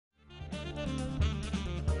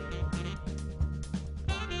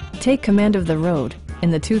Take command of the road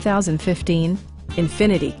in the 2015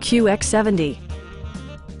 Infiniti QX70.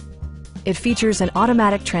 It features an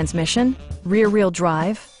automatic transmission, rear-wheel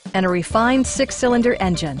drive, and a refined 6-cylinder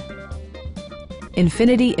engine.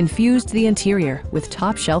 Infiniti infused the interior with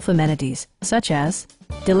top-shelf amenities such as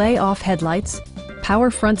delay-off headlights,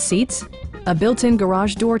 power front seats, a built-in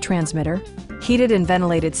garage door transmitter, heated and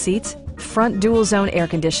ventilated seats, front dual-zone air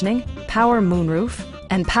conditioning, power moonroof,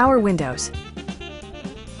 and power windows.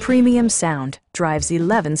 Premium sound drives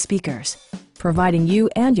 11 speakers, providing you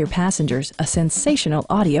and your passengers a sensational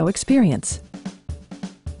audio experience.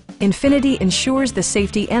 Infiniti ensures the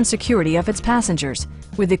safety and security of its passengers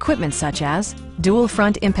with equipment such as dual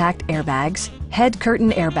front impact airbags, head curtain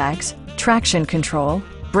airbags, traction control,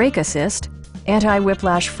 brake assist,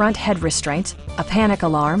 anti-whiplash front head restraints, a panic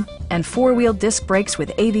alarm, and 4-wheel disc brakes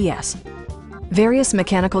with ABS. Various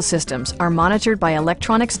mechanical systems are monitored by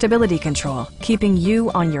electronic stability control, keeping you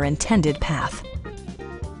on your intended path.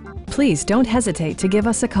 Please don't hesitate to give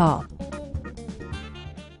us a call.